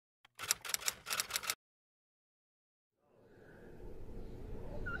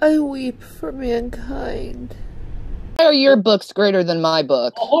I weep for mankind. Why are your books greater than my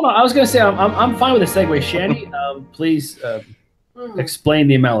book? Oh, hold on, I was going to say I'm fine with the segue. Shanny, please explain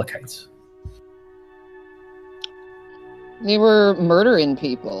the Amalekites. They were murdering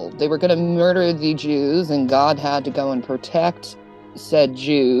people. They were going to murder the Jews, and God had to go and protect said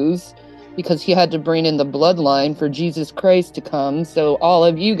Jews because he had to bring in the bloodline for Jesus Christ to come. So all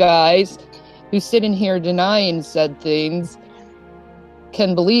of you guys who sit in here denying said things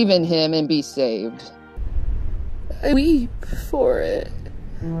can believe in him and be saved. I weep for it.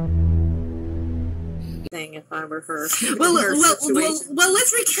 If I were her. Well,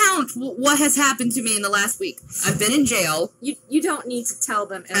 let's recount what has happened to me in the last week. I've been in jail. You don't need to tell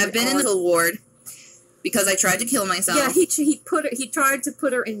them. I've been in the ward because I tried to kill myself. Yeah, he tried to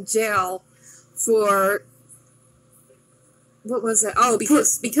put her in jail for what was it? Oh,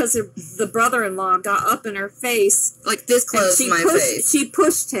 because the brother-in-law got up in her face like this close to my face. She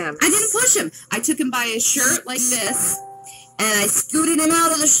pushed him. I didn't push him. I took him by his shirt like this, and I scooted him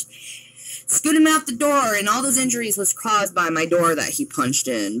out of the door, and all those injuries was caused by my door that he punched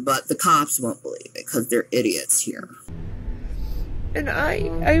in, but the cops won't believe it because they're idiots here. And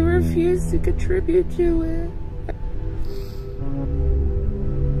I refuse to contribute to it.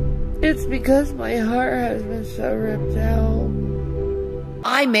 It's because my heart has been so ripped out.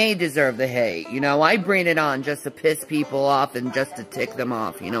 I may deserve the hate, you know, I bring it on just to piss people off and just to tick them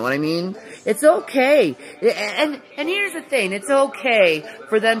off, you know what I mean? It's okay, and here's the thing, it's okay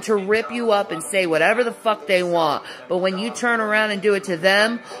for them to rip you up and say whatever the fuck they want, but when you turn around and do it to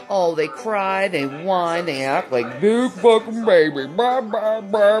them, oh, they cry, they whine, they act like big fucking baby, blah, blah,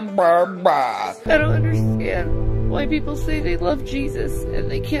 blah, blah, blah. I don't understand why people say they love Jesus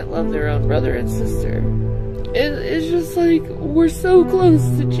and they can't love their own brother and sister. It's just like, we're so close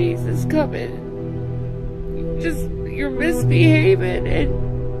to Jesus coming. You're misbehaving and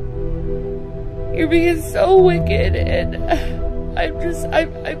you're being so wicked, and I'm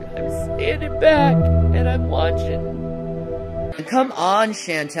standing back and I'm watching. Come on,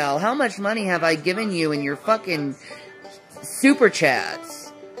 Chantel, how much money have I given you in your fucking super chats?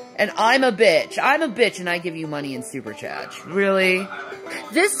 And I'm a bitch and I give you money in super chats. Really?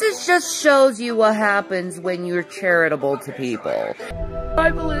 This just shows you what happens when you're charitable to people. The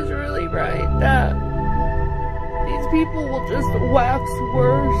Bible is really right that these people will just wax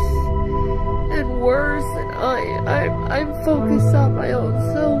worse and worse, and I'm focused on my own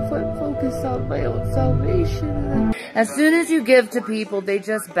self, I'm focused on my own salvation. As soon as you give to people, they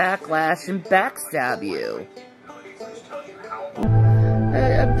just backlash and backstab you.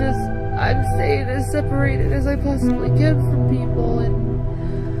 I'm staying as separated as I possibly can from people, and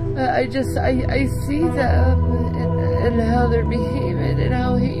I see them and how they're behaving and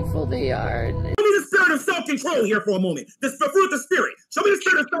how hateful they are. Show me the spirit of self-control here for a moment. The fruit of the spirit. Show me the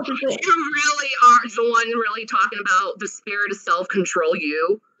spirit of self-control. You really are the one really talking about the spirit of self-control,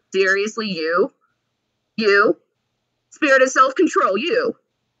 you? Seriously, you? You? Spirit of self-control, you?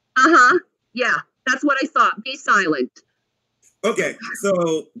 Uh-huh. Yeah, that's what I thought. Be silent. Okay,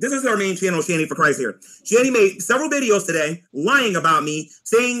 so this is our main channel, Shanny4Christ here. Shanny made several videos today lying about me,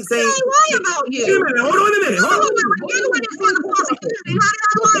 saying... I lie about you. Hold on a minute. How did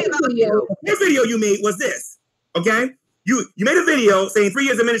I lie about you? This video you made was this, okay? You made a video saying 3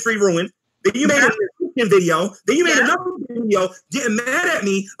 years of ministry ruined. Then you made a Christian video. Then you made another video getting mad at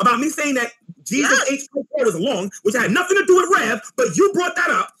me about me saying that Jesus H.O. was long, which had nothing to do with Rev, but you brought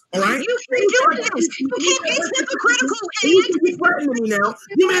that up. All right. You can't be hypocritical. You keep threatening me now.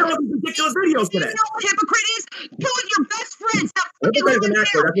 You made all these ridiculous videos today. You know what hypocrite is? You and your best friends have Everybody's an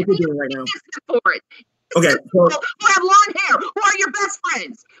actor. That's what you're doing right now. For it. Okay. So, who have long hair? Who are your best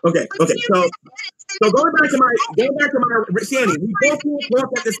friends? Okay. So going back to my Shanny, we both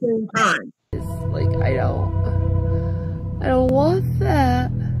work at the same time. It's like I don't want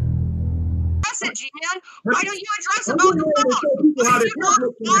that. Man. Why don't you address about the phone? Why did you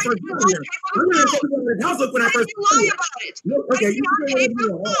lie about it? Okay, you paid for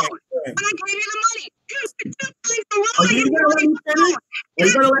the phone. And I gave you the money. Are you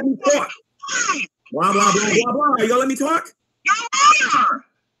gonna let me talk? Blah, blah, blah, blah, blah. Are you gonna let me talk? You're a liar.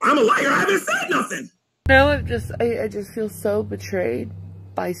 I'm a liar. I haven't said nothing. Now I just feel so betrayed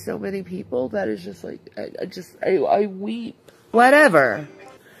by so many people that is just like, I weep. Whatever.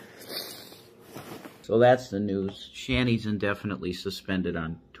 So that's the news. Shanny's indefinitely suspended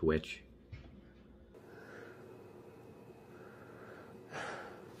on Twitch.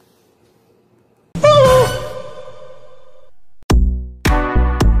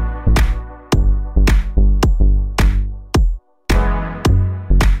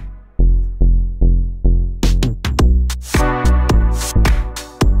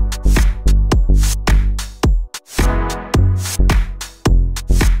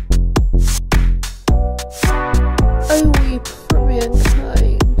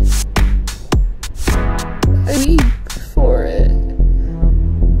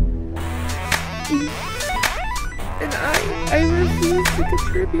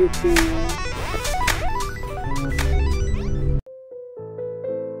 YouTube.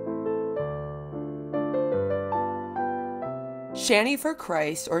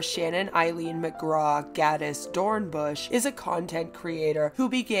 Shanny4Christ, or Shannon Eileen McGraw Gaddis Dornbush, is a content creator who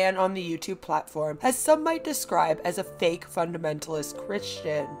began on the YouTube platform as some might describe as a fake fundamentalist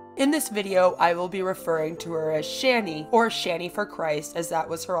Christian. In this video, I will be referring to her as Shanny, or Shanny4Christ, as that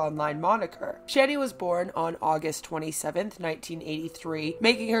was her online moniker. Shanny was born on August 27th, 1983,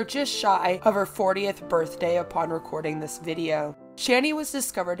 making her just shy of her 40th birthday upon recording this video. Shanny was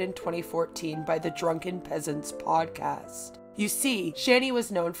discovered in 2014 by the Drunken Peasants podcast. You see, Shanny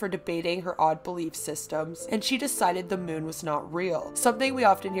was known for debating her odd belief systems, and she decided the moon was not real, something we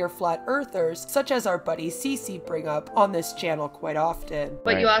often hear flat earthers, such as our buddy Cece, bring up on this channel quite often.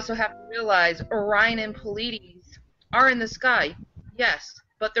 But you also have to realize Orion and Pleiades are in the sky, yes,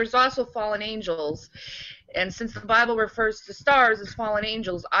 but there's also fallen angels. And since the Bible refers to stars as fallen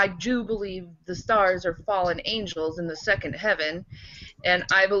angels, I do believe the stars are fallen angels in the second heaven, and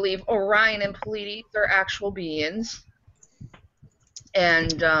I believe Orion and Pleiades are actual beings.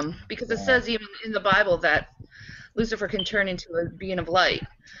 And because it says even in the Bible that Lucifer can turn into a being of light.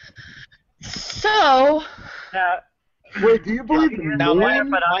 So, wait, do you believe in now,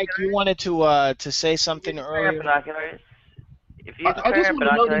 Mike, you wanted to say something earlier? I just want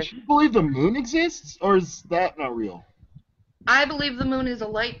to know, do you believe the moon exists, or is that not real? I believe the moon is a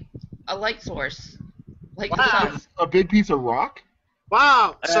light source, like the Wow, sun. a big piece of rock?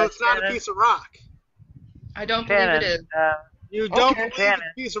 Wow, so it's not a piece of rock. I don't believe it is. You don't Okay. believe it's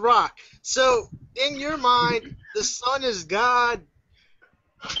a piece of rock. So, in your mind, the sun is God.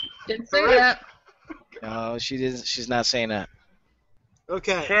 Didn't say that. No, she's not saying that.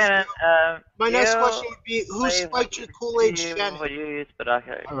 Okay. Shannon, my next question would be, who spiked your Kool-Aid, Shannon? Would you use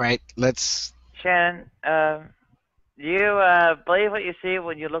binoculars? All right, let's. Shannon, do you believe what you see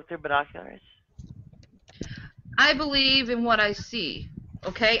when you look through binoculars? I believe in what I see.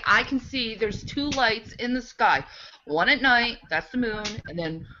 Okay, I can see there's two lights in the sky. One at night, that's the moon, and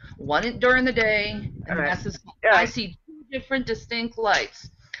then one during the day, and that's the sun. I see two different distinct lights.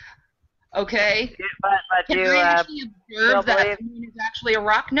 Okay? But Can you I actually observe that believe... the moon is actually a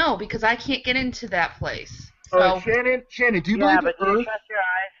rock? No, because I can't get into that place. So, So, Shannon, do you Yeah, believe but the do you Earth? trust your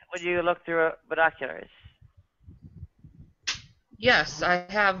eyes when you look through binoculars? yes, I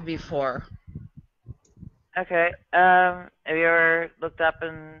have before. Okay. Have you ever looked up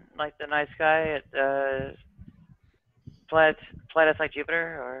in like the night sky at planets like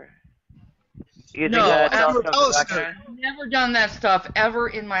Jupiter, or using No, telescope? I've never done that stuff ever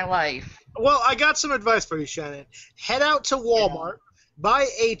in my life. Well, I got some advice for you, Shannon. Head out to Walmart, buy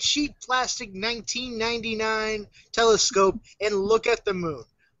a cheap plastic 1999 telescope, and look at the moon.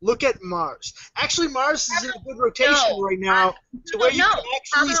 Look at Mars. Actually, Mars is in a good rotation right now to where you can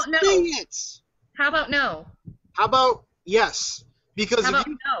actually see it. How about no? How about yes? Because How if about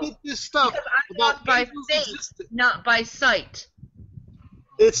you no? get this stuff Because I about walk by angels faith, existing, not by sight.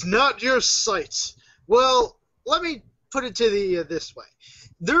 it's not your sight. Well, let me put it to the this way.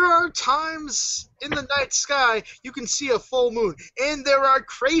 There are times in the night sky you can see a full moon, and there are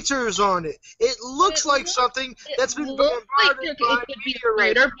craters on it. It looks like something that's been bombarded by It could be a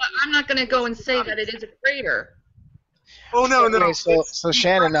crater, but I'm not going to go and say that it is a crater. Oh no, no. Okay, so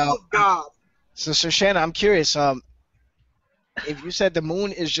Shannon, God. so Shannon, I'm curious. If you said the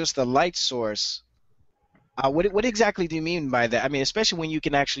moon is just a light source, what exactly do you mean by that? I mean, especially when you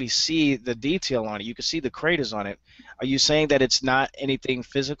can actually see the detail on it, you can see the craters on it. Are you saying that it's not anything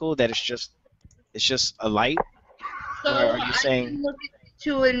physical? That it's just a light? So or are you I saying? can look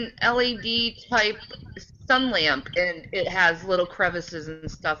to an LED type sun lamp, and it has little crevices and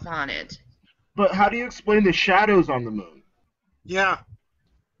stuff on it. But how do you explain the shadows on the moon? Yeah.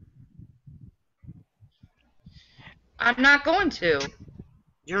 I'm not going to.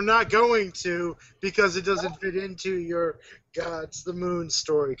 You're not going to because it doesn't fit into your God's the moon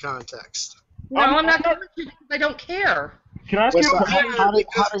story context. No, I'm not going to because I don't care. Can I ask Well, you so a question? how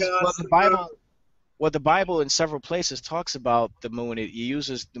does the Bible in several places talks about the moon. It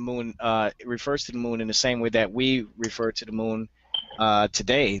uses the moon, it refers to the moon in the same way that we refer to the moon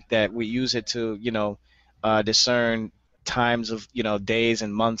today, that we use it to, discern times of, days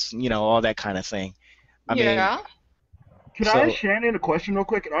and months, all that kind of thing. I mean, can I ask Shannon a question real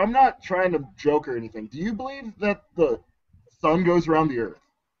quick? And I'm not trying to joke or anything. Do you believe that the sun goes around the earth?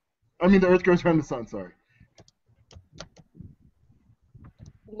 I mean, the earth goes around the sun, sorry.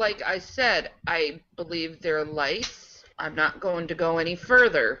 Like I said, I believe they're lights. I'm not going to go any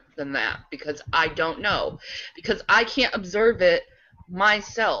further than that because I don't know. Because I can't observe it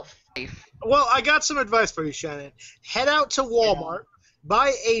myself. Well, I got some advice for you, Shannon. Head out to Walmart,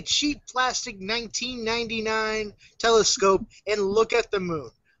 buy a cheap plastic 1999 telescope and look at the moon.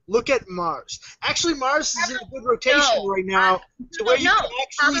 Look at Mars. Actually, Mars is in a good rotation right now to where you can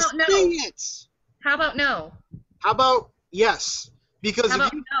actually see it. How about no? How about yes? Because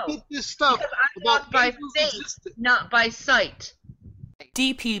if you get this stuff about by faith, not by sight.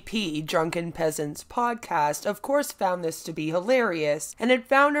 DPP, Drunken Peasants podcast, of course found this to be hilarious, and had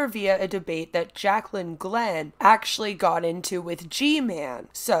found her via a debate that Jacqueline Glenn actually got into with G-Man,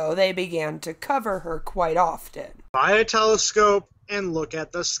 so they began to cover her quite often. Buy a telescope and look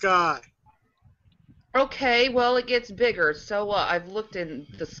at the sky. Okay, well, it gets bigger, so I've looked in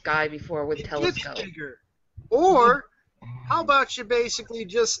the sky before with telescopes. Gets bigger. Or, how about you basically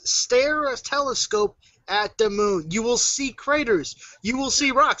just stare a telescope at the moon? You will see craters. You will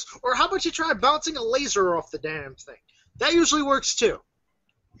see rocks. Or how about you try bouncing a laser off the damn thing? That usually works too.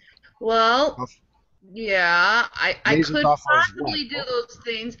 Well, yeah, I could possibly do those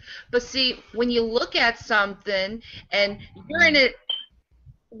things, but see, when you look at something and you're in a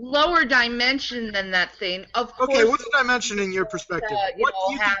lower dimension than that thing, of course. Okay, what's the dimension in your perspective? What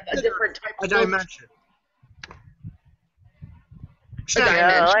do you have a different type of dimension?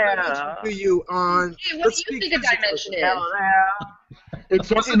 A to you on. Hey, what do you think a dimension is? It's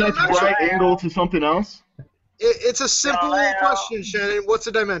something that's right angle to something else. It's a simple question, Shannon. What's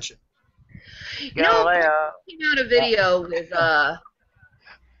a dimension? You know, came out a video with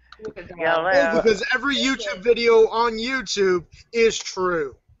because every YouTube video on YouTube is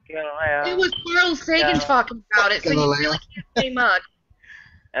true. It was Carl Sagan talking about it, so you really can't say much.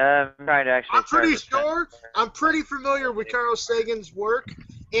 I'm trying to actually. I'm pretty familiar with Carl Sagan's work.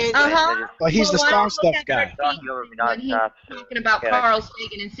 And Well, he's the Star Stuff guy. When he's talking about Carl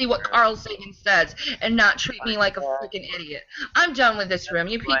Sagan and see what Carl Sagan says and not treat me like a freaking idiot. I'm done with this room.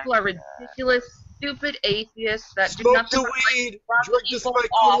 You people are ridiculous, stupid atheists that do nothing but drink this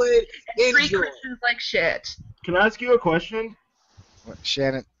Kool-Aid and treat Christians like shit. Can I ask you a question?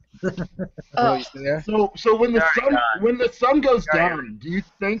 Shannon. So when the sun goes down, do you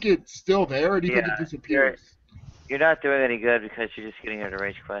think it's still there, or do you think it disappears? You're not doing any good because you're just getting her to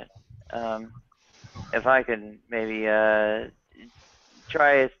rage quit. If I can maybe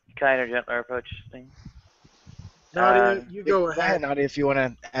try a kinder, gentler approach thing. Nadia, you go ahead. Go ahead, Nadia, if you want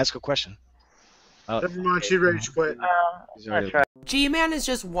to ask a question. Never mind, she rage quit. G-Man is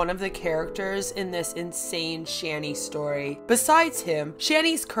just one of the characters in this insane Shanny story. Besides him,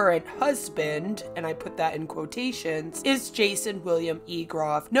 Shanny's current husband, and I put that in quotations, is Jason William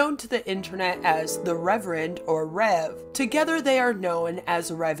Egroff, known to the internet as the Reverend or Rev. Together they are known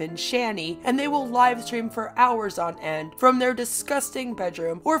as Rev and Shanny, and they will live stream for hours on end from their disgusting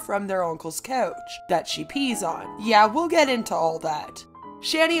bedroom or from their uncle's couch that she pees on. Yeah, we'll get into all that.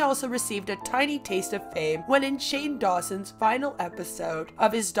 Shanny also received a tiny taste of fame when in Shane Dawson's final episode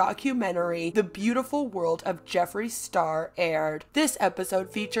of his documentary, The Beautiful World of Jeffree Star, aired. This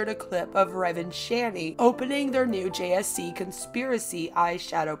episode featured a clip of Rev and Shanny opening their new JSC Conspiracy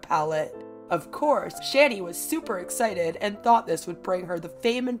eyeshadow palette. Of course, Shanny was super excited and thought this would bring her the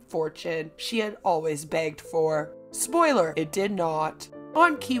fame and fortune she had always begged for. Spoiler, it did not.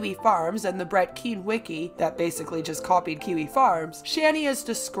 On Kiwi Farms and the Brett Keane wiki, that basically just copied Kiwi Farms, Shanny is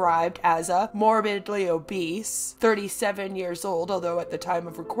described as a morbidly obese, 37 years old, although at the time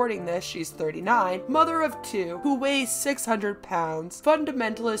of recording this she's 39, mother of 2, who weighs 600 pounds,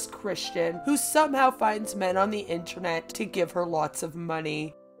 fundamentalist Christian, who somehow finds men on the internet to give her lots of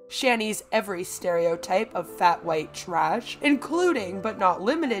money. Shanny's every stereotype of fat white trash, including but not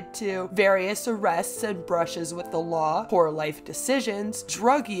limited to various arrests and brushes with the law, poor life decisions,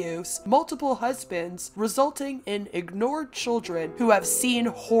 drug use, multiple husbands, resulting in ignored children who have seen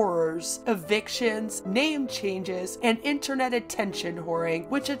horrors, evictions, name changes, and internet attention whoring,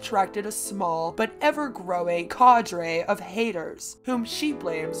 which attracted a small but ever-growing cadre of haters, whom she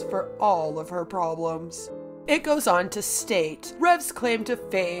blames for all of her problems. It goes on to state, Rev's claim to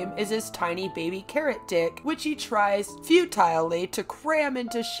fame is his tiny baby carrot dick, which he tries futilely to cram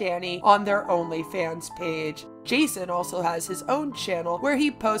into Shanny on their OnlyFans page. Jason also has his own channel where he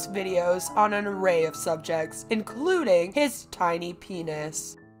posts videos on an array of subjects, including his tiny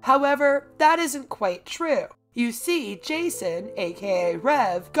penis. However, that isn't quite true. You see, Jason, aka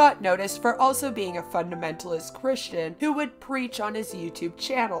Rev, got noticed for also being a fundamentalist Christian who would preach on his YouTube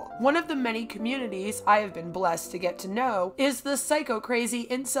channel. One of the many communities I have been blessed to get to know is the psycho-crazy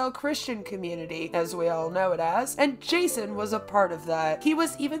incel Christian community, as we all know it as, and Jason was a part of that. He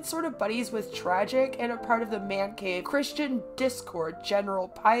was even sort of buddies with Tragic and a part of the Man Cave Christian Discord General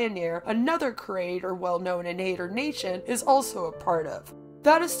Pioneer, another creator well known in Hater Nation, is also a part of.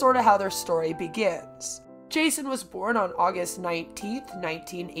 That is sort of how their story begins. Jason was born on August 19th,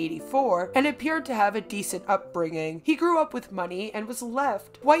 1984, and appeared to have a decent upbringing. He grew up with money and was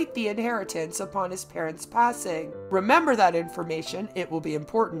left quite the inheritance upon his parents' passing. Remember that information, it will be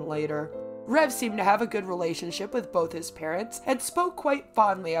important later. Rev seemed to have a good relationship with both his parents and spoke quite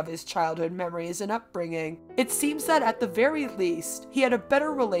fondly of his childhood memories and upbringing. It seems that at the very least, he had a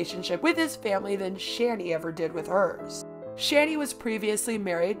better relationship with his family than Shanny ever did with hers. Shanny was previously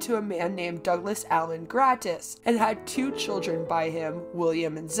married to a man named Douglas Allen Gratis and had 2 children by him,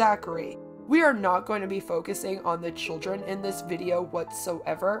 William and Zachary. We are not going to be focusing on the children in this video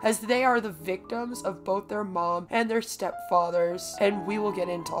whatsoever, as they are the victims of both their mom and their stepfathers, and we will get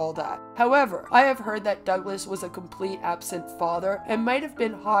into all that. However, I have heard that Douglas was a complete absent father and might have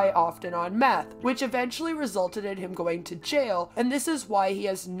been high often on meth, which eventually resulted in him going to jail, and this is why he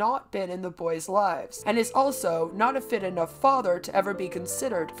has not been in the boys' lives, and is also not a fit enough father to ever be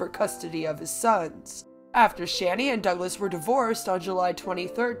considered for custody of his sons. After Shanny and Douglas were divorced on July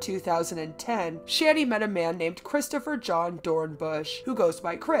 23, 2010, Shanny met a man named Christopher John Dornbush, who goes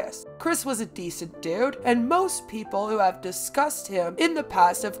by Chris. Chris was a decent dude, and most people who have discussed him in the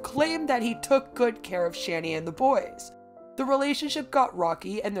past have claimed that he took good care of Shanny and the boys. The relationship got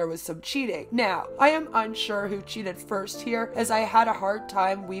rocky and there was some cheating. Now, I am unsure who cheated first here, as I had a hard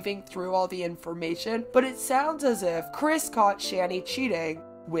time weaving through all the information, but it sounds as if Chris caught Shanny cheating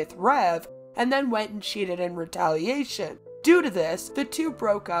with Rev, and then went and cheated in retaliation. Due to this, the two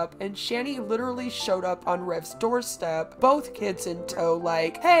broke up and Shanny literally showed up on Rev's doorstep, both kids in tow,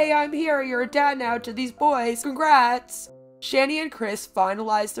 like, "Hey, I'm here, you're a dad now to these boys, congrats!" Shanny and Chris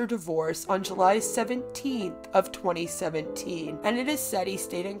finalized their divorce on July 17th of 2017, and it is said he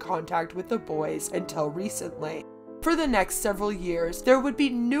stayed in contact with the boys until recently. For the next several years, there would be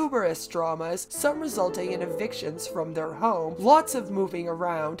numerous dramas, some resulting in evictions from their home, lots of moving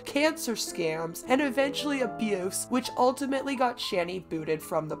around, cancer scams, and eventually abuse, which ultimately got Shanny booted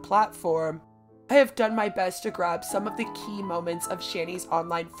from the platform. I have done my best to grab some of the key moments of Shanny's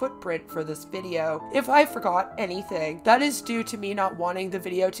online footprint for this video. If I forgot anything, that is due to me not wanting the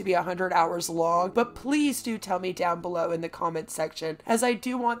video to be 100 hours long, but please do tell me down below in the comment section, as I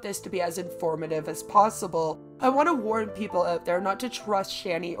do want this to be as informative as possible. I want to warn people out there not to trust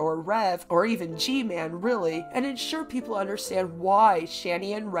Shanny or Rev, or even G-Man really, and ensure people understand why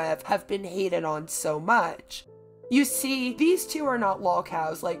Shanny and Rev have been hated on so much. You see, these two are not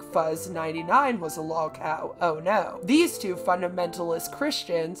lolcows like Fuzz99 was a lolcow. Oh no. These two fundamentalist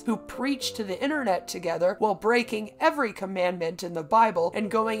Christians who preach to the internet together while breaking every commandment in the Bible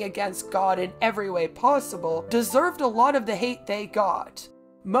and going against God in every way possible deserved a lot of the hate they got.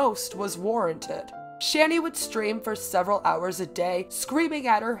 Most was warranted. Shanny would stream for several hours a day, screaming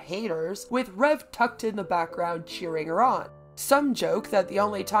at her haters, with Rev tucked in the background cheering her on. Some joke that the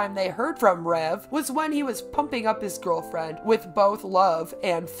only time they heard from Rev was when he was pumping up his girlfriend with both love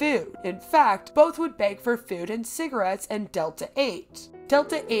and food. In fact, both would beg for food and cigarettes and Delta 8.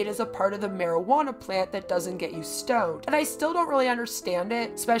 Delta 8 is a part of the marijuana plant that doesn't get you stoned, and I still don't really understand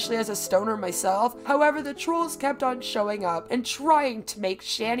it, especially as a stoner myself. However, the trolls kept on showing up and trying to make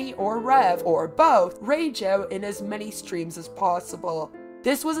Shanny or Rev, or both, rage out in as many streams as possible.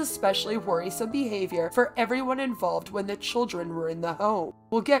 This was especially worrisome behavior for everyone involved when the children were in the home.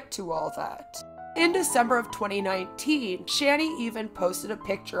 We'll get to all that. In December of 2019, Shanny even posted a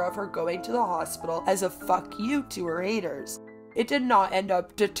picture of her going to the hospital as a fuck you to her haters. It did not end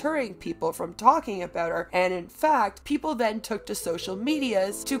up deterring people from talking about her, and in fact, people then took to social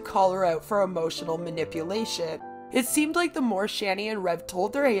medias to call her out for emotional manipulation. It seemed like the more Shanny and Rev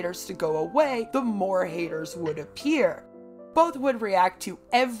told their haters to go away, the more haters would appear. Both would react to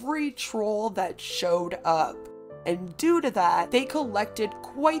every troll that showed up, and due to that, they collected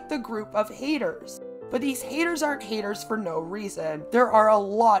quite the group of haters. But these haters aren't haters for no reason. There are a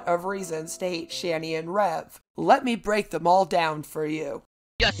lot of reasons to hate Shanny and Rev. Let me break them all down for you.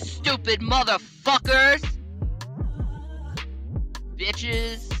 You stupid motherfuckers!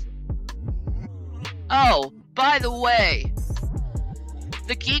 Bitches. Oh, by the way,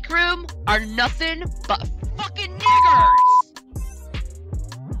 the Geek Room are nothing but fucking niggers!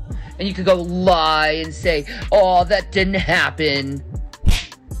 And you could go lie and say, oh, that didn't happen.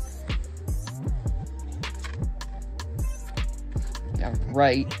 Yeah,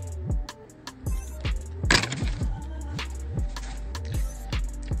 right.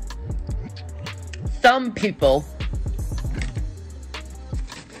 Some people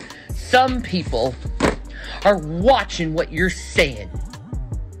are watching what you're saying.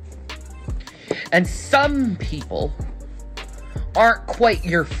 And some people aren't quite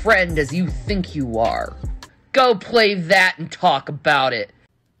your friend as you think you are. Go play that and talk about it.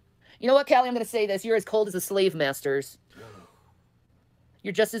 You know what, Callie? I'm going to say this. You're as cold as the slave masters.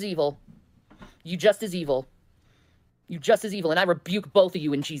 You're just as evil. You just as evil. You just as evil. And I rebuke both of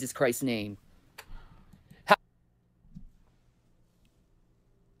you in Jesus Christ's name.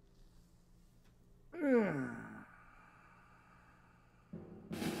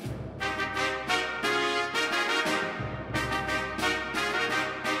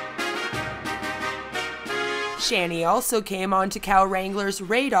 Shanny also came onto Cow Wrangler's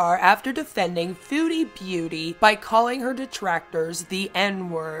radar after defending Foodie Beauty by calling her detractors the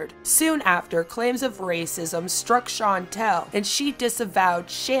N-word. Soon after, claims of racism struck Chantel, and she disavowed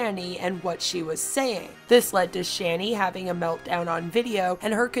Shanny and what she was saying. This led to Shanny having a meltdown on video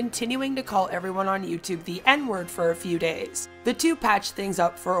and her continuing to call everyone on YouTube the N-word for a few days. The two patched things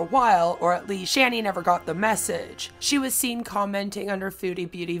up for a while, or at least Shanny never got the message. She was seen commenting under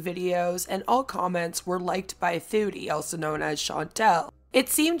Foodie Beauty videos, and all comments were liked by Foodie, also known as Chantel. It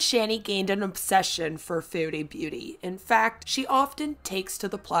seemed Shanny gained an obsession for Foodie Beauty. In fact, she often takes to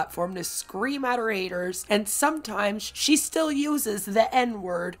the platform to scream at her haters, and sometimes she still uses the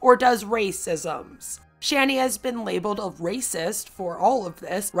N-word or does racisms. Shanny has been labeled a racist for all of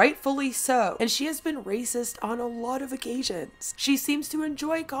this, rightfully so, and she has been racist on a lot of occasions. She seems to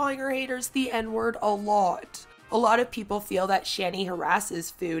enjoy calling her haters the N-word a lot. A lot of people feel that Shanny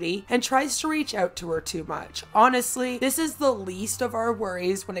harasses Foodie and tries to reach out to her too much. Honestly, this is the least of our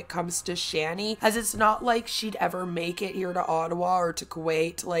worries when it comes to Shanny, as it's not like she'd ever make it here to Ottawa or to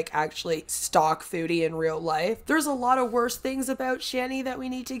Kuwait to like actually stalk Foodie in real life. There's a lot of worse things about Shanny that we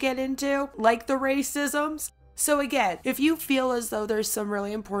need to get into, like the racisms. So again, if you feel as though there's some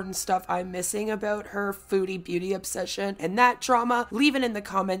really important stuff I'm missing about her Foodie Beauty obsession and that drama, leave it in the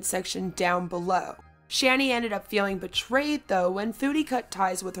comment section down below. Shanny ended up feeling betrayed though when Foodie cut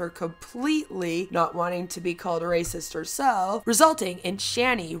ties with her completely, not wanting to be called a racist herself, resulting in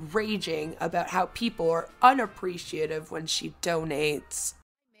Shanny raging about how people are unappreciative when she donates.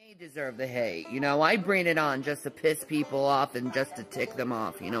 Deserve the hate, you know, I bring it on just to piss people off and just to tick them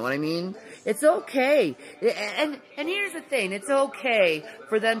off, you know what I mean? It's okay, and here's the thing, it's okay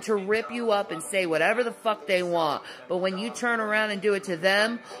for them to rip you up and say whatever the fuck they want, but when you turn around and do it to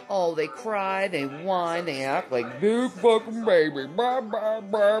them, oh, they cry, they whine, they act like big fucking baby, blah, blah,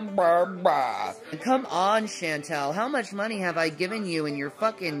 blah, blah, blah. Come on, Chantel, how much money have I given you in your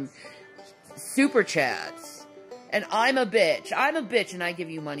fucking super chats? And I'm a bitch and I give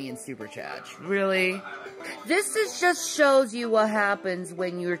you money in super chats. Really? This just shows you what happens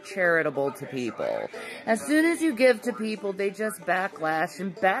when you're charitable to people. As soon as you give to people, they just backlash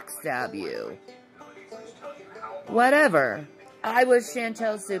and backstab you. Whatever. I was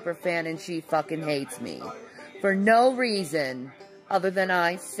Chantel's super fan and she fucking hates me. For no reason other than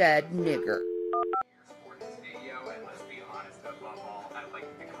I said nigger.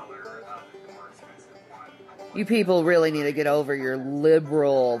 You people really need to get over your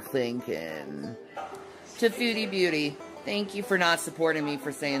liberal thinking. To Foodie Beauty, thank you for not supporting me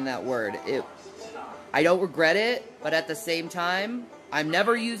for saying that word. I don't regret it, but at the same time, I'm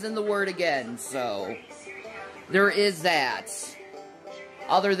never using the word again, so there is that.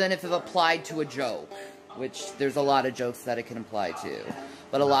 Other than if it applied to a joke, which there's a lot of jokes that it can apply to.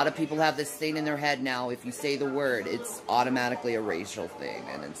 But a lot of people have this thing in their head now, if you say the word, it's automatically a racial thing,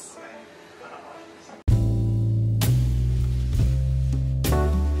 and it's...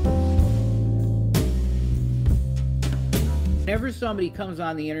 Whenever somebody comes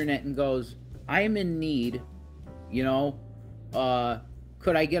on the internet and goes, I'm in need, you know,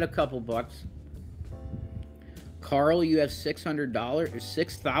 could I get a couple bucks? Carl, you have $600 or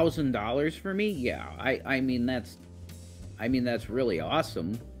 $6,000 for me? Yeah, I mean that's really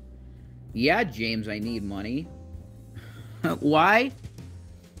awesome. Yeah, James, I need money. Why?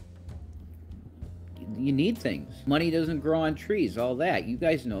 You need things. Money doesn't grow on trees, all that. You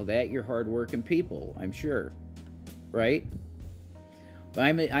guys know that. You're hardworking people, I'm sure. Right? But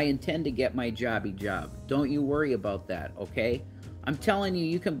I intend to get my jobby job. Don't you worry about that, okay? I'm telling you,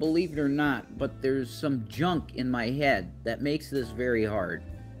 you can believe it or not, but there's some junk in my head that makes this very hard.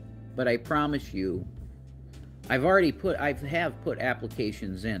 But I promise you, I have put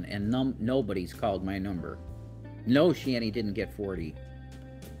applications in, and nobody's called my number. No, Shanny didn't get 40.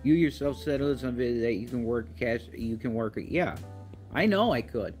 You yourself said that you can work cash. You can work it. Yeah, I know I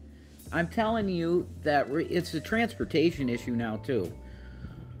could. I'm telling you that it's a transportation issue now too.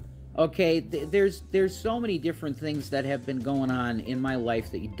 Okay, there's so many different things that have been going on in my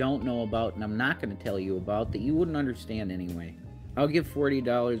life that you don't know about, and I'm not going to tell you about, that you wouldn't understand anyway. I'll give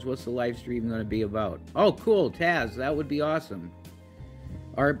 $40. What's the live stream going to be about? Oh, cool, Taz, that would be awesome.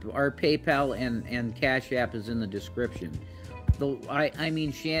 Our PayPal and Cash App is in the description. I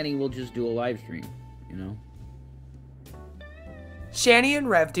mean, Shanny will just do a live stream, you know? Shanny and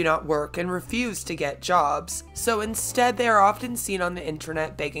Rev do not work and refuse to get jobs, so instead they are often seen on the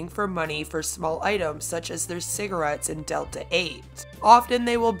internet begging for money for small items such as their cigarettes and Delta 8. Often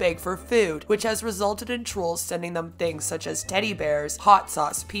they will beg for food, which has resulted in trolls sending them things such as teddy bears, hot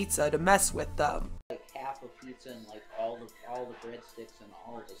sauce pizza to mess with them. Like half a pizza and like all the breadsticks and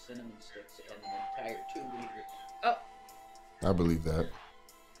all the cinnamon sticks and an entire 2 liter. Oh, I believe that.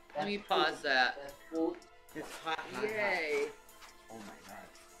 let me pause that. That's food. It's hot. Yay. Oh my god.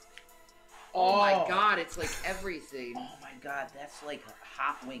 Oh my god, it's like everything. Oh my god, that's like a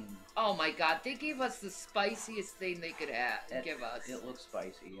hot wing. Oh my god, they gave us the spiciest thing they could give us. It looks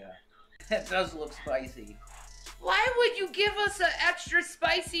spicy, yeah. That does look spicy. Why would you give us an extra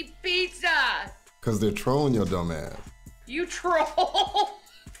spicy pizza? Because they're trolling your dumb ass. You troll.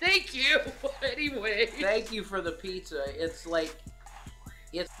 Thank you. Anyway. Thank you for the pizza. It's like...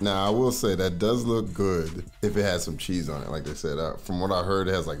 Now, I will say that does look good if it has some cheese on it, like they said. From what I heard,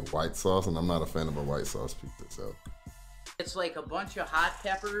 it has like white sauce, and I'm not a fan of a white sauce pizza, so. It's like a bunch of hot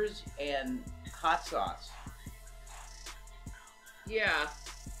peppers and hot sauce. Yeah.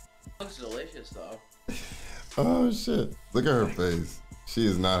 Looks delicious, though. Oh, shit. Look at her face. She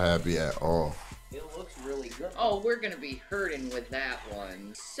is not happy at all. It looks really good. Oh, we're gonna be hurting with that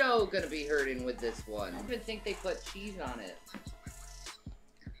one. So gonna be hurting with this one. I don't even think they put cheese on it.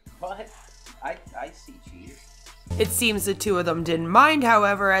 What? I see cheese. It seems the two of them didn't mind,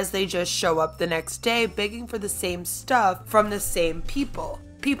 however, as they just show up the next day begging for the same stuff from the same people.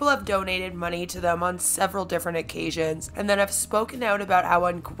 People have donated money to them on several different occasions and then have spoken out about how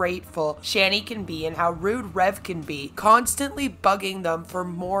ungrateful Shanny can be and how rude Rev can be, constantly bugging them for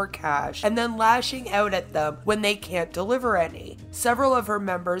more cash and then lashing out at them when they can't deliver any. Several of her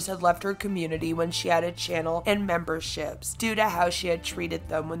members had left her community when she had a channel and memberships due to how she had treated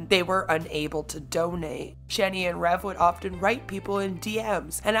them when they were unable to donate. Shanny and Rev would often write people in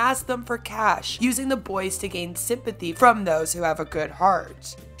DMs and ask them for cash, using the boys to gain sympathy from those who have a good heart.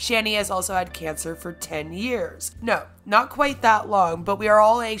 Shanny has also had cancer for 10 years. No, not quite that long, but we are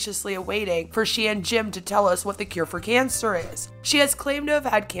all anxiously awaiting for she and Jim to tell us what the cure for cancer is. She has claimed to have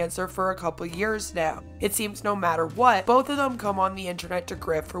had cancer for a couple years now. It seems no matter what, both of them come on the internet to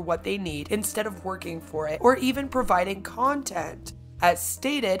grift for what they need instead of working for it or even providing content. As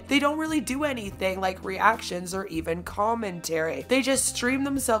stated, they don't really do anything like reactions or even commentary. They just stream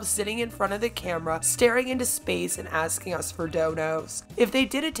themselves sitting in front of the camera, staring into space and asking us for donos. If they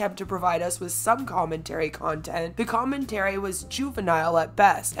did attempt to provide us with some commentary content, the commentary was juvenile at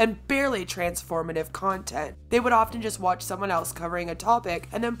best and barely transformative content. They would often just watch someone else covering a topic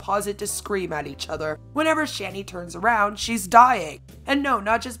and then pause it to scream at each other. Whenever Shanny turns around, she's dying. And no,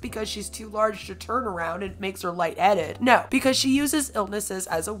 not just because she's too large to turn around and it makes her lightheaded. No, because she uses illnesses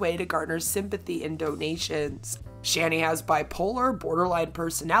as a way to garner sympathy and donations. Shanny has bipolar, borderline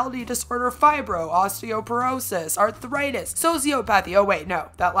personality disorder, fibro, osteoporosis, arthritis, sociopathy. Oh wait, no,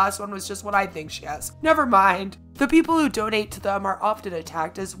 that last one was just what I think she has. Never mind. The people who donate to them are often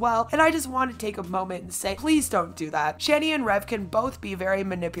attacked as well, and I just want to take a moment and say, please don't do that. Shanny and Rev can both be very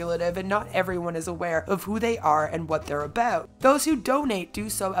manipulative, and not everyone is aware of who they are and what they're about. Those who donate do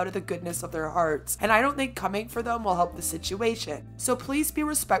so out of the goodness of their hearts, and I don't think coming for them will help the situation. So please be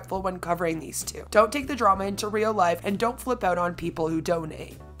respectful when covering these two. Don't take the drama into real life, and don't flip out on people who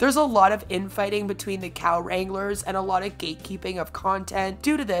donate. There's a lot of infighting between the cow wranglers and a lot of gatekeeping of content.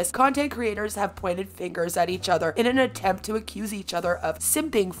 Due to this, content creators have pointed fingers at each other in an attempt to accuse each other of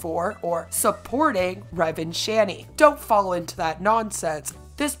simping for or supporting Rev and Shanny. Don't fall into that nonsense.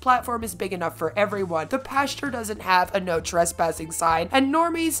 This platform is big enough for everyone. The pasture doesn't have a no trespassing sign, and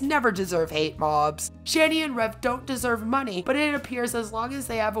normies never deserve hate mobs. Shanny and Rev don't deserve money, but it appears as long as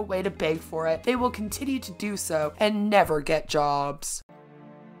they have a way to beg for it, they will continue to do so and never get jobs.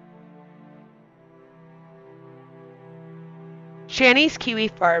 Shanny's Kiwi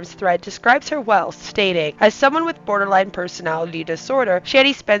Farms thread describes her well, stating, as someone with borderline personality disorder,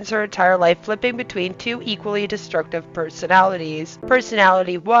 Shanny spends her entire life flipping between two equally destructive personalities.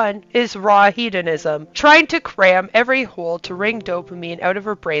 Personality 1 is raw hedonism, trying to cram every hole to wring dopamine out of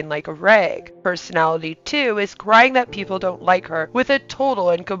her brain like a rag. Personality 2 is crying that people don't like her, with a total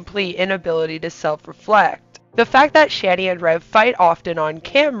and complete inability to self-reflect. The fact that Shanny and Rev fight often on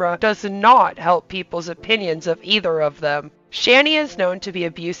camera does not help people's opinions of either of them. Shanny is known to be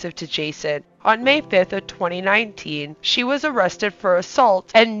abusive to Jason. On May 5th of 2019, she was arrested for assault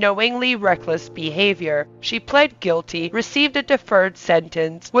and knowingly reckless behavior. She pled guilty, received a deferred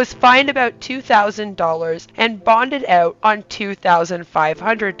sentence, was fined about $2,000, and bonded out on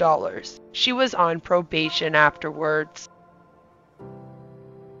 $2,500. She was on probation afterwards.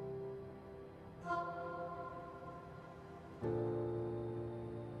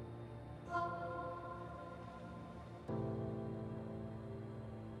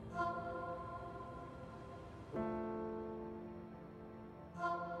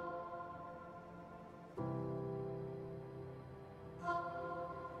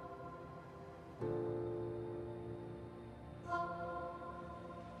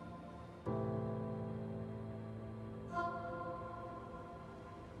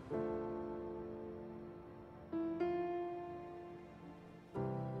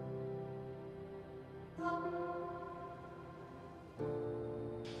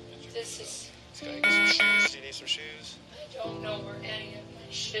 This is... Let's go ahead and get some shoes. Do you need some shoes? I don't know where any of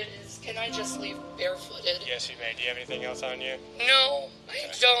my shit is. Can I just leave barefooted? Yes, you may. Do you have anything else on you? No, I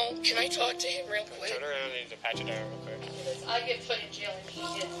don't. Can I talk to him real quick? Turn around. I need to patch it down real quick. Because I get put in jail and he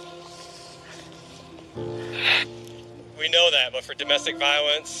hits me. We know that, but for domestic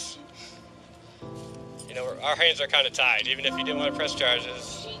violence, you know, our hands are kind of tied, even if you didn't want to press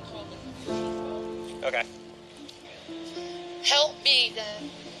charges. Okay. Help me then.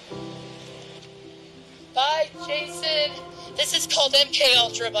 Bye, Jason. This is called MK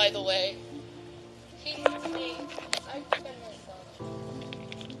Ultra, by the way. He hits me. I defend myself.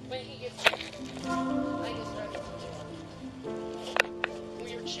 When he gets me, I just run into jail.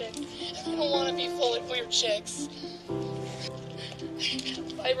 Weird chick. I don't want to be full of weird chicks.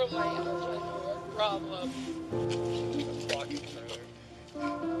 Fibromyalgia is a problem. Walking further.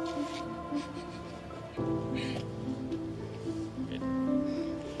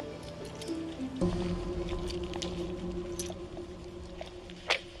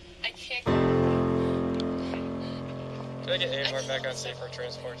 I can't. Can I get AMR back on safe for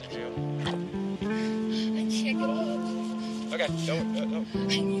transport to jail? I can't get off. Okay, don't. I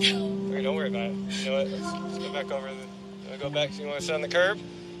need help. Okay, don't worry about it. You know what? Let's go back over the. Go back. You want to sit on the curb?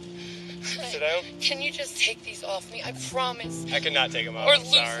 Sit down. Can you just take these off me? I promise. I cannot take them off. Or I'm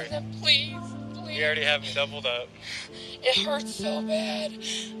loosen sorry. them, please. Please. You already have them doubled up. It hurts so bad.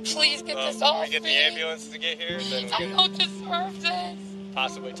 Please get this off Can we get the ambulance to get here? Then we I can don't deserve this.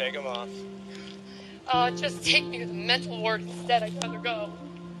 possibly take them off. Just take me to the mental ward instead. I'd rather go.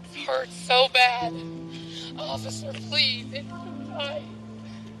 This hurts so bad. Officer, please. It's too tight.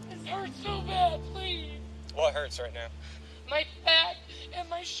 This hurts so bad, please. What hurts right now? My back and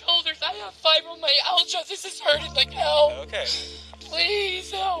my shoulders. I have fibromyalgia. This is hurting like hell. Okay.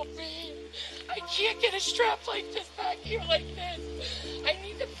 Please help me. I can't get a strap like this back here like this. I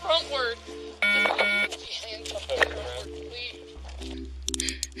need the frontward. Just handcuff the frontward, please.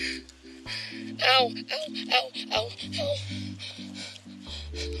 Ow, ow, ow, ow, ow.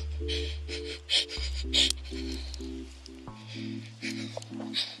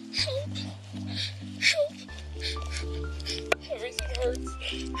 Help. Help. Everything hurts.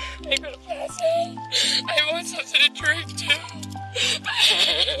 I'm gonna pass out. I want something to drink too.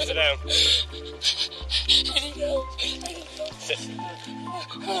 Sit down. I need help. I need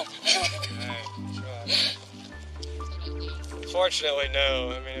help. Unfortunately, no.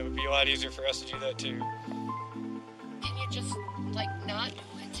 I mean, it would be a lot easier for us to do that too. Can you just, like, not do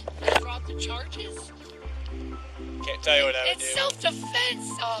it? Drop the charges? Can't tell you what I would do. It's self-defense,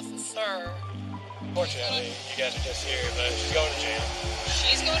 officer. Fortunately, you guys are just here, but she's going to jail.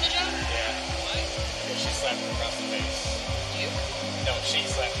 She's going to jail? Yeah. Why? Because she slapped him across the face. You? No, she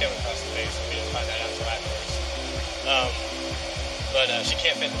slapped him across the face, and we didn't find that out until afterwards. But she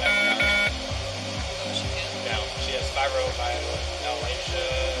can't fit in the back of the car. Oh, she can? No, she has fibromyalgia, so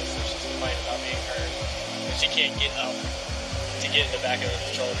she's complaining about being hurt. And she can't get up to get in the back of the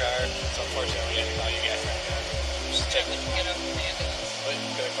patrol car, so unfortunately we have to call you guys right now. Just check that you get up in the ambulance. But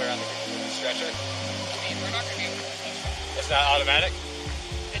you're going to clear out the stretcher? I mean, we're not going to be able to do that. It's not automatic?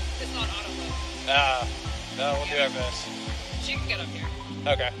 It's not automatic. No, we'll do our best. She can get up here.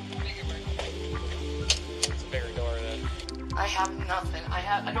 Okay. Make it work. It's a bigger door then. I have nothing.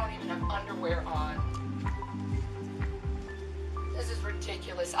 I don't even have underwear on. This is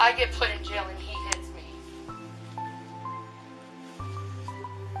ridiculous. I get put in jail and he hits me.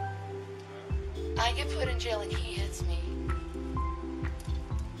 I get put in jail and he hits me.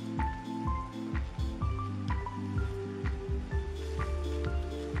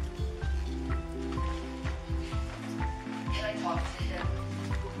 Can I talk to him,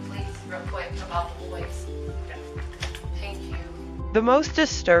 please, real quick, about the boys? Thank you. The most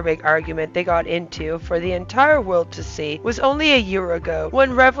disturbing argument they got into for the entire world to see was only a year ago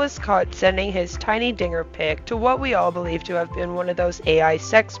when Rev was caught sending his tiny dinger pic to what we all believe to have been one of those AI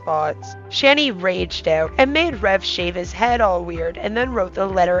sex bots. Shanny raged out and made Rev shave his head all weird and then wrote the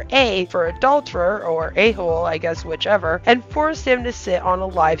letter A for adulterer, or a-hole, I guess whichever, and forced him to sit on a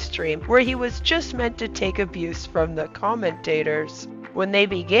live stream where he was just meant to take abuse from the commentators. When they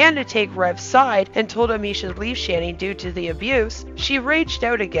began to take Rev's side and told him he should leave Shanny due to the abuse, she raged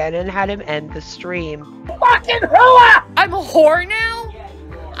out again and had him end the stream. Fucking hooah! I'm a whore now?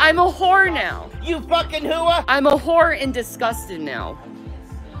 I'm a whore now. You fucking hooah! I'm a whore and disgusted now.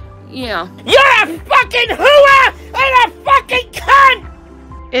 Yeah. You're a fucking hooah and a fucking cunt!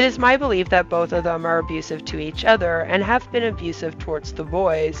 It is my belief that both of them are abusive to each other and have been abusive towards the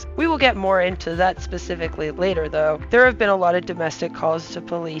boys. We will get more into that specifically later though. There have been a lot of domestic calls to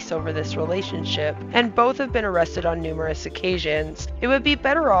police over this relationship, and both have been arrested on numerous occasions. It would be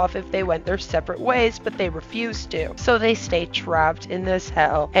better off if they went their separate ways, but they refuse to. So they stay trapped in this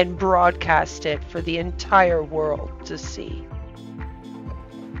hell and broadcast it for the entire world to see.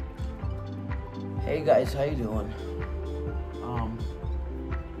 Hey guys, how you doing?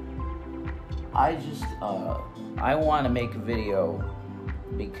 I want to make a video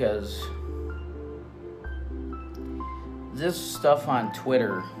because this stuff on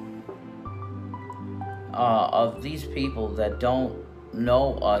Twitter of these people that don't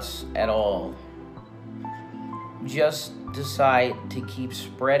know us at all just decide to keep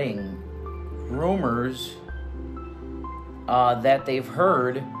spreading rumors that they've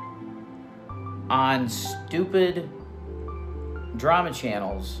heard on stupid drama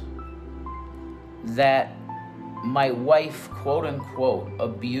channels that my wife, quote unquote,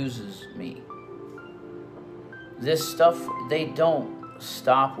 abuses me. This stuff, they don't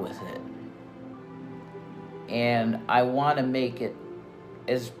stop with it. And I want to make it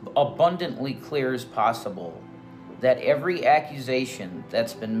as abundantly clear as possible that every accusation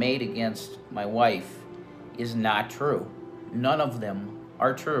that's been made against my wife is not true. None of them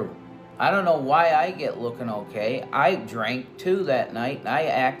are true. I don't know why I get looking okay. I drank too that night and I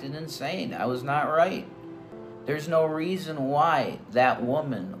acted insane. I was not right. There's no reason why that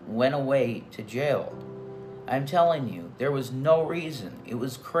woman went away to jail. I'm telling you, there was no reason. It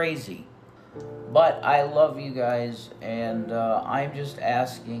was crazy. But I love you guys, and I'm just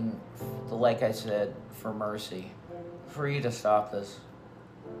asking, like I said, for mercy. For you to stop this.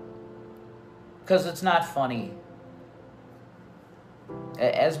 Because it's not funny.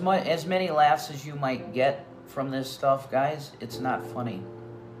 As many laughs as you might get from this stuff, guys, it's not funny.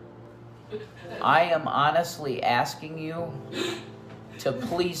 I am honestly asking you to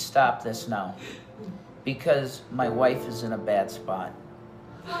please stop this now, because my wife is in a bad spot.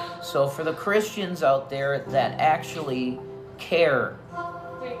 So for the Christians out there that actually care,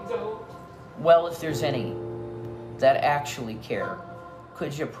 well, if there's any that actually care,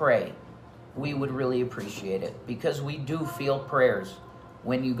 could you pray? We would really appreciate it, because we do feel prayers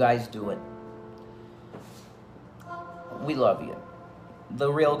when you guys do it. We love you.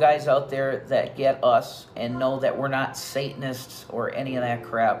 The real guys out there that get us and know that we're not Satanists or any of that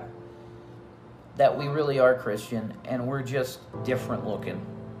crap, that we really are Christian and we're just different looking,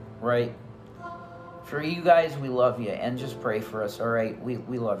 right? For you guys, we love you, and just pray for us, all right?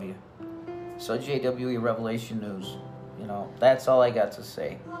 We love you. So JWE Revelation News, you know, that's all I got to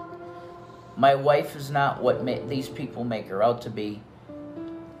say. My wife is not what these people make her out to be.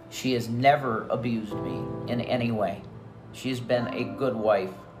 She has never abused me in any way. She's been a good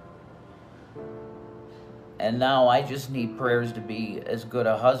wife. And now I just need prayers to be as good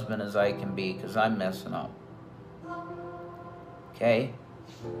a husband as I can be, because I'm messing up. Okay?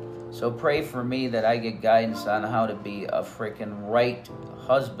 So pray for me that I get guidance on how to be a freaking right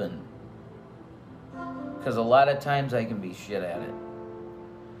husband. Because a lot of times I can be shit at it.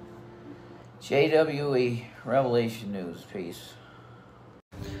 JWE Revelation News. Peace.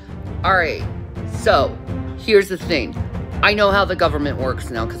 Alright, so here's the thing. I know how the government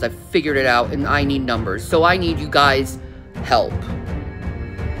works now because I've figured it out, and I need numbers. So I need you guys' help.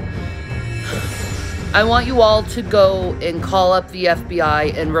 I want you all to go and call up the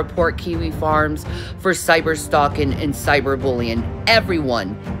FBI and report Kiwi Farms for cyber stalking and cyberbullying.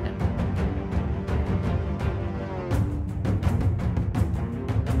 Everyone.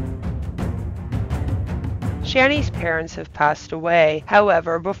 Shanny's parents have passed away.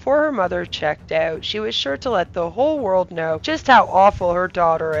 However, before her mother checked out, she was sure to let the whole world know just how awful her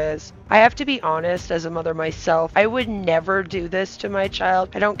daughter is. I have to be honest, as a mother myself, I would never do this to my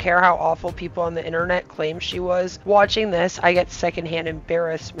child. I don't care how awful people on the internet claim she was. Watching this, I get secondhand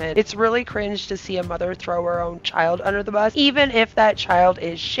embarrassment. It's really cringe to see a mother throw her own child under the bus, even if that child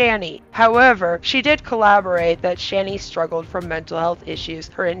is Shanny. However, she did collaborate that Shanny struggled from mental health issues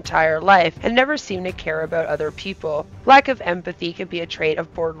her entire life and never seemed to care about other people. Lack of empathy can be a trait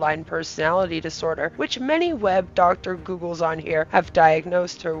of borderline personality disorder, which many web Dr. Googles on here have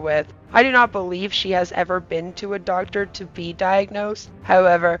diagnosed her with. I do not believe she has ever been to a doctor to be diagnosed.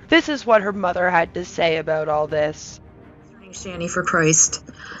 However, this is what her mother had to say about all this. Shanny4Christ.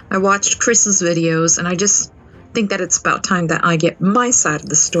 I watched Chris's videos, and I just think that it's about time that I get my side of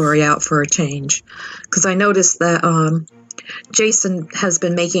the story out for a change. Because I noticed that Jason has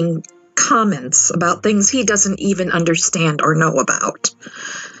been making comments about things he doesn't even understand or know about.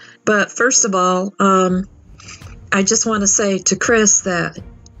 But first of all, I just want to say to Chris that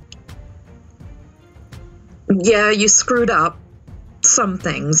yeah, you screwed up some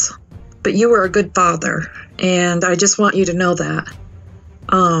things, but you were a good father, and I just want you to know that.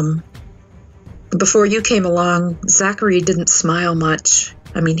 Before you came along, Zachary didn't smile much.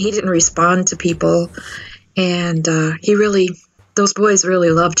 I mean, he didn't respond to people, and those boys really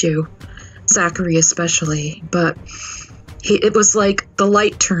loved you, Zachary especially, but it was like the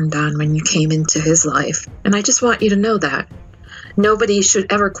light turned on when you came into his life, and I just want you to know that. Nobody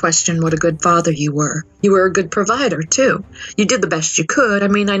should ever question what a good father you were. You were a good provider, too. You did the best you could. I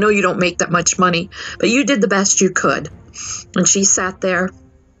mean, I know you don't make that much money, but you did the best you could. And she sat there,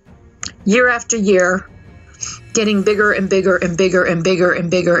 year after year, getting bigger and bigger and bigger and bigger and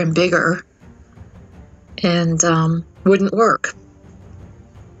bigger and bigger, and wouldn't work.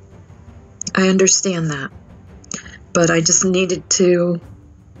 I understand that. But I just needed to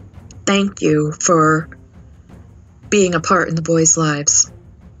thank you for being a part in the boys' lives.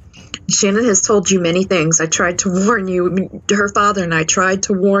 Shannon has told you many things. I tried to warn you. Her father and I tried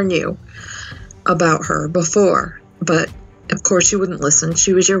to warn you about her before, but of course you wouldn't listen.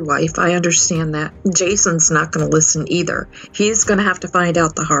 She was your wife. I understand that. Jason's not going to listen either. He's going to have to find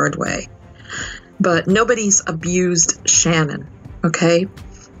out the hard way. But nobody's abused Shannon, okay?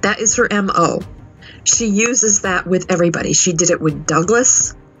 That is her MO. She uses that with everybody. She did it with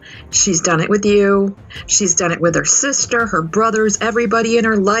Douglas. She's done it with you. She's done it with her sister, her brothers. Everybody in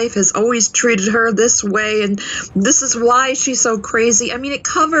her life has always treated her this way, and this is why she's so crazy. I mean, it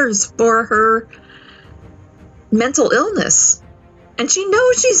covers for her mental illness. And she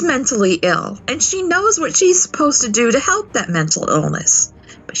knows she's mentally ill, and she knows what she's supposed to do to help that mental illness.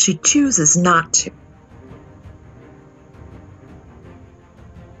 But she chooses not to.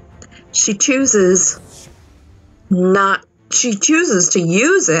 She chooses to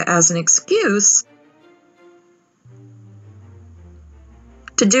use it as an excuse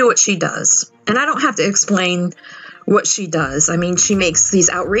to do what she does. And I don't have to explain what she does. I mean, she makes these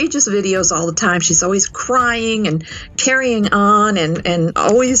outrageous videos all the time. She's always crying and carrying on and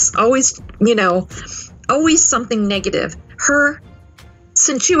always, you know, always something negative.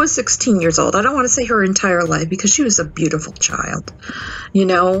 Since she was 16 years old, I don't want to say her entire life because she was a beautiful child. You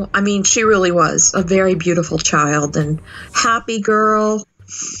know, I mean, she really was a very beautiful child and happy girl.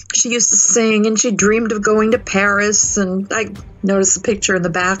 She used to sing and she dreamed of going to Paris. And I noticed a picture in the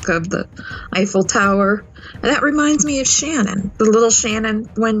back of the Eiffel Tower. And that reminds me of Shannon, the little Shannon,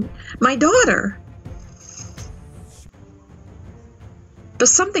 when my daughter. But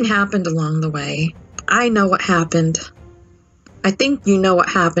something happened along the way. I know what happened. I think you know what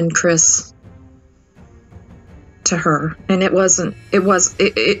happened, Chris, to her. And it was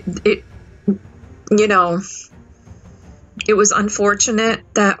unfortunate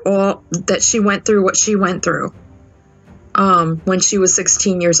that she went through what she went through when she was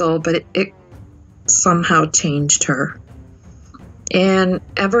 16 years old, but it somehow changed her. And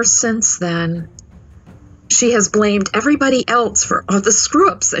ever since then, she has blamed everybody else for all the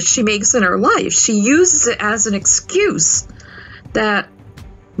screw-ups that she makes in her life. She uses it as an excuse that,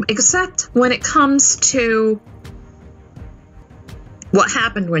 except when it comes to what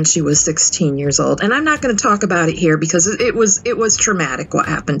happened when she was 16 years old. And I'm not going to talk about it here because it was traumatic what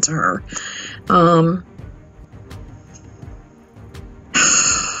happened to her. And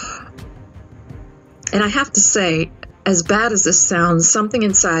I have to say, as bad as this sounds, something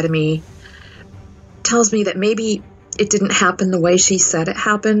inside of me tells me that maybe it didn't happen the way she said it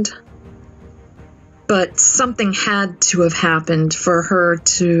happened. But something had to have happened for her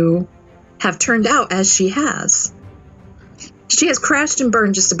to have turned out as she has. She has crashed and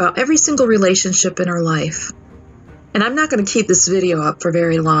burned just about every single relationship in her life. And I'm not going to keep this video up for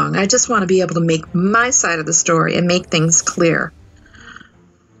very long. I just want to be able to make my side of the story and make things clear.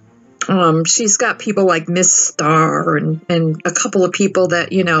 She's got people like Miss Star and a couple of people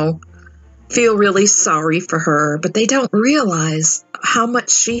that, you know, feel really sorry for her, but they don't realize how much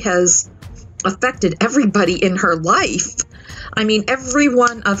she has affected everybody in her life. I mean, every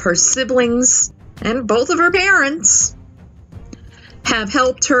one of her siblings and both of her parents have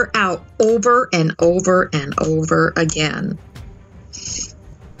helped her out over and over and over again.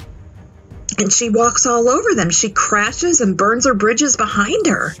 And she walks all over them. She crashes and burns her bridges behind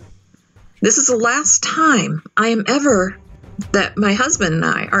her. This is the last time that my husband and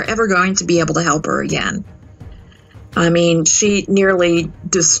I are ever going to be able to help her again. I mean, she nearly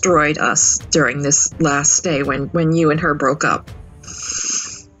destroyed us during this last day when you and her broke up.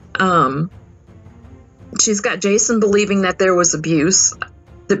 She's got Jason believing that there was abuse.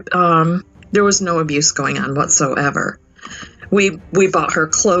 There was no abuse going on whatsoever. We bought her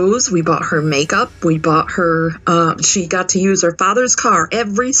clothes, we bought her makeup, we bought her, she got to use her father's car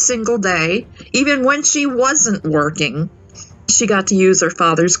every single day. Even when she wasn't working, she got to use her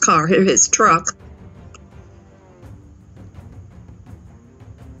father's car, his truck.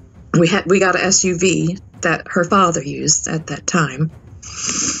 We got an SUV that her father used at that time.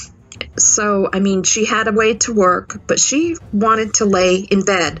 So, I mean, she had a way to work, but she wanted to lay in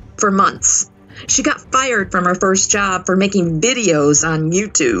bed for months. She got fired from her first job for making videos on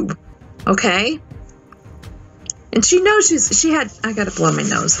YouTube. Okay? And she knows I gotta blow my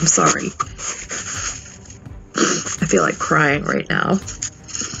nose, I'm sorry. I feel like crying right now.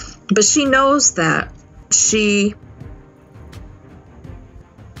 But she knows that she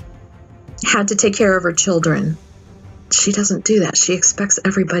had to take care of her children. She doesn't do that. She expects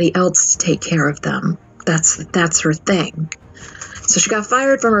everybody else to take care of them. That's her thing. So she got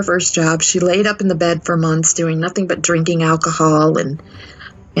fired from her first job. She laid up in the bed for months doing nothing but drinking alcohol and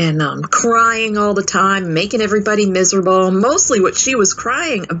crying all the time, making everybody miserable. Mostly what she was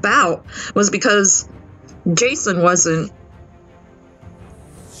crying about was because Jason wasn't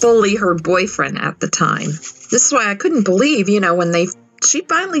fully her boyfriend at the time. This is why I couldn't believe, when she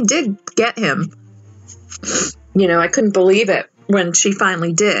finally did get him. I couldn't believe it when she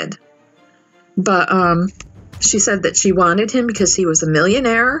finally did. But she said that she wanted him because he was a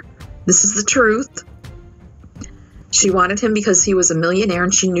millionaire. This is the truth. She wanted him because he was a millionaire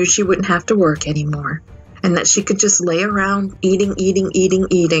and she knew she wouldn't have to work anymore. And that she could just lay around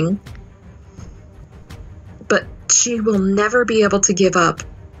eating. But she will never be able to give up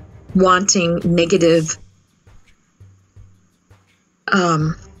wanting negative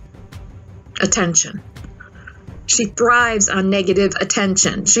attention. She thrives on negative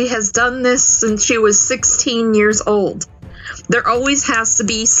attention. She has done this since she was 16 years old. There always has to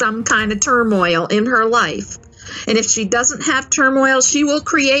be some kind of turmoil in her life. And if she doesn't have turmoil, she will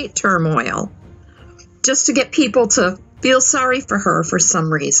create turmoil just to get people to feel sorry for her for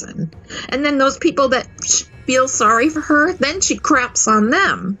some reason. And then those people that feel sorry for her, then she craps on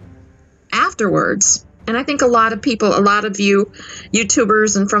them afterwards. And I think a lot of people, a lot of you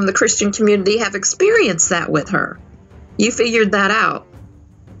YouTubers and from the Christian community have experienced that with her. You figured that out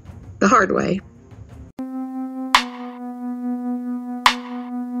the hard way.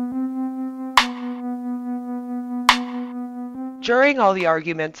 During all the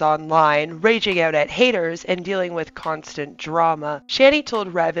arguments online, raging out at haters, and dealing with constant drama, Shanny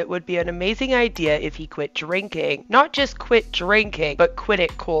told Rev it would be an amazing idea if he quit drinking. Not just quit drinking, but quit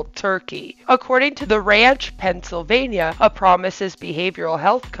it cold turkey. According to the Ranch, Pennsylvania, a Promises behavioral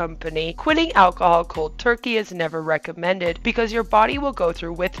health company, quitting alcohol cold turkey is never recommended because your body will go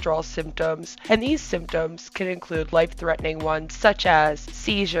through withdrawal symptoms, and these symptoms can include life-threatening ones such as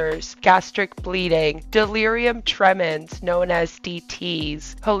seizures, gastric bleeding, delirium tremens known as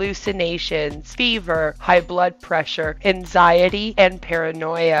DTs, hallucinations, fever, high blood pressure, anxiety, and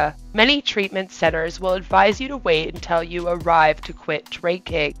paranoia. Many treatment centers will advise you to wait until you arrive to quit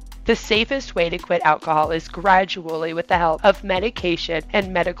drinking. The safest way to quit alcohol is gradually with the help of medication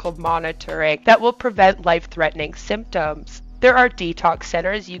and medical monitoring that will prevent life-threatening symptoms. There are detox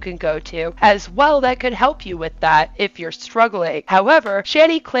centers you can go to as well that could help you with that if you're struggling. However,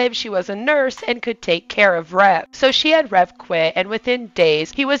 Shanny claimed she was a nurse and could take care of Rev. So she had Rev quit, and within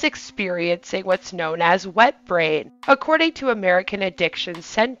days, he was experiencing what's known as wet brain. According to American Addiction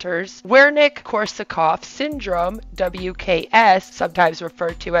Centers, Wernicke-Korsakoff syndrome, WKS, sometimes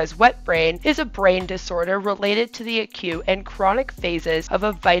referred to as wet brain, is a brain disorder related to the acute and chronic phases of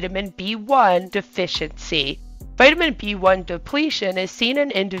a vitamin B1 deficiency. Vitamin B1 depletion is seen in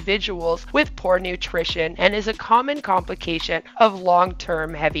individuals with poor nutrition and is a common complication of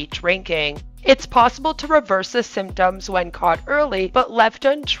long-term heavy drinking. It's possible to reverse the symptoms when caught early, but left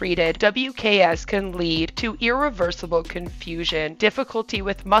untreated, WKS can lead to irreversible confusion, difficulty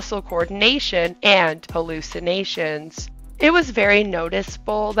with muscle coordination, and hallucinations. It was very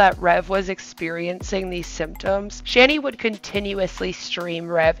noticeable that Rev was experiencing these symptoms. Shanny would continuously stream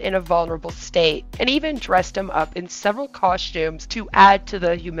Rev in a vulnerable state, and even dressed him up in several costumes to add to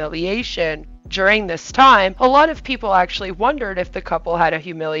the humiliation. During this time, a lot of people actually wondered if the couple had a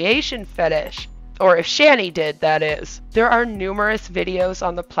humiliation fetish. Or if Shanny did, that is. There are numerous videos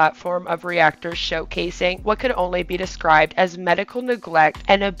on the platform of reactors showcasing what could only be described as medical neglect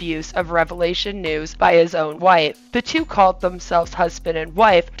and abuse of Revelation news by his own wife. The two called themselves husband and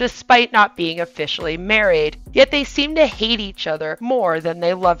wife despite not being officially married, yet they seemed to hate each other more than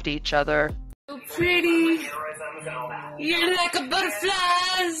they loved each other. So pretty. You're like a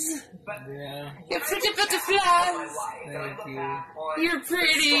butterflies. Yeah. You're pretty butterflies. Thank you. You're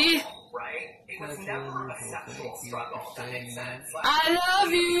pretty. right? It was never a sexual struggle. That makes sense. Like, I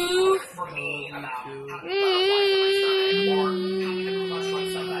love you. For me, about having a butterfly or having a crush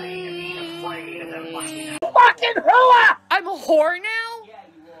on somebody and being afraid of them watching that. Fucking whore! I'm a whore now? Yeah,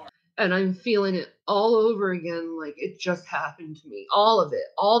 you are. And I'm feeling it all over again, like it just happened to me. All of it.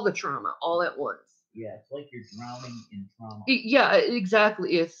 All the trauma, all at once. Yeah, it's like you're drowning in trauma. Yeah,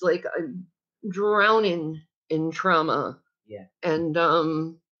 exactly. It's like I'm drowning in trauma. Yeah. And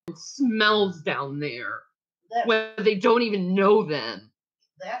it smells down there when they don't even know them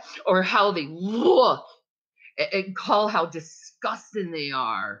or how they look and call how disgusting they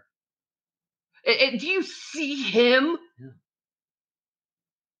are. And do you see him? Yeah.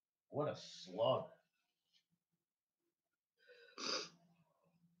 What a slug.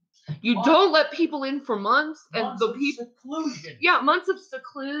 You don't let people in for months, and the people seclusion. Yeah, months of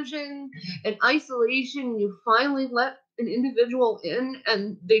seclusion and isolation. You finally let an individual in,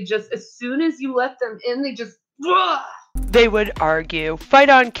 and they just, as soon as you let them in, they just They would argue, fight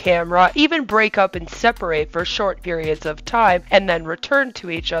on camera, even break up and separate for short periods of time, and then return to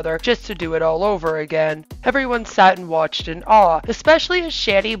each other just to do it all over again. Everyone sat and watched in awe, especially as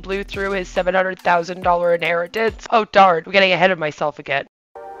Shanny blew through his $700,000 inheritance. Oh darn, I'm getting ahead of myself again.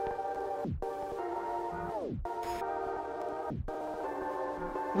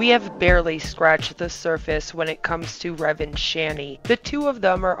 We have barely scratched the surface when it comes to Rev and Shanny. The two of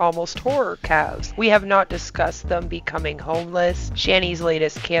them are almost horror cows. We have not discussed them becoming homeless, Shanny's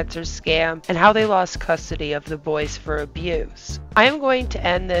latest cancer scam, and how they lost custody of the boys for abuse. I am going to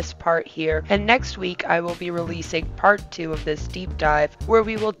end this part here, and next week I will be releasing part 2 of this deep dive, where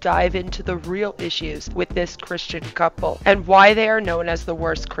we will dive into the real issues with this Christian couple, and why they are known as the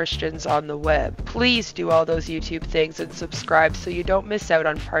worst Christians on the web. Please do all those YouTube things and subscribe so you don't miss out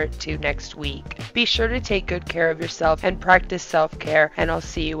on part 2 next week. Be sure to take good care of yourself and practice self-care, and I'll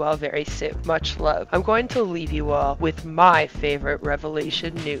see you all very soon. Much love. I'm going to leave you all with my favorite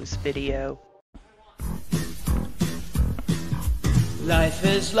Revelation news video. Life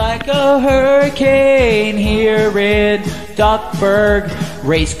is like a hurricane here in Duckburg.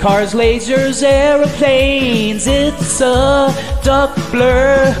 Race cars, lasers, aeroplanes. It's a duck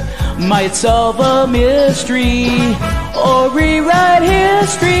blur. Might solve a mystery or rewrite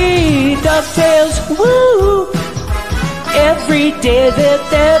history. DuckTales, woo! Every day that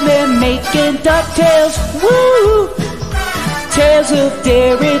they've been making DuckTales, woo! Tales of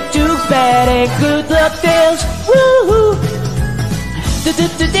daring, do bad and good DuckTales, woo!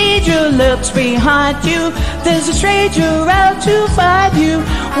 The danger lurks behind you. There's a stranger out to find you.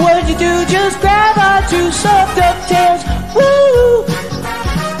 What you do, just grab onto some DuckTales, woo!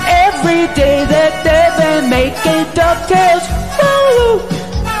 Every day that they've been making DuckTales, woo!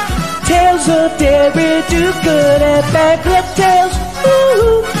 Tales of daring, do good and bad DuckTales,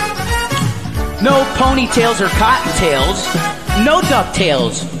 woo! No ponytails or cottontails. No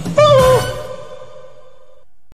DuckTales. Woo!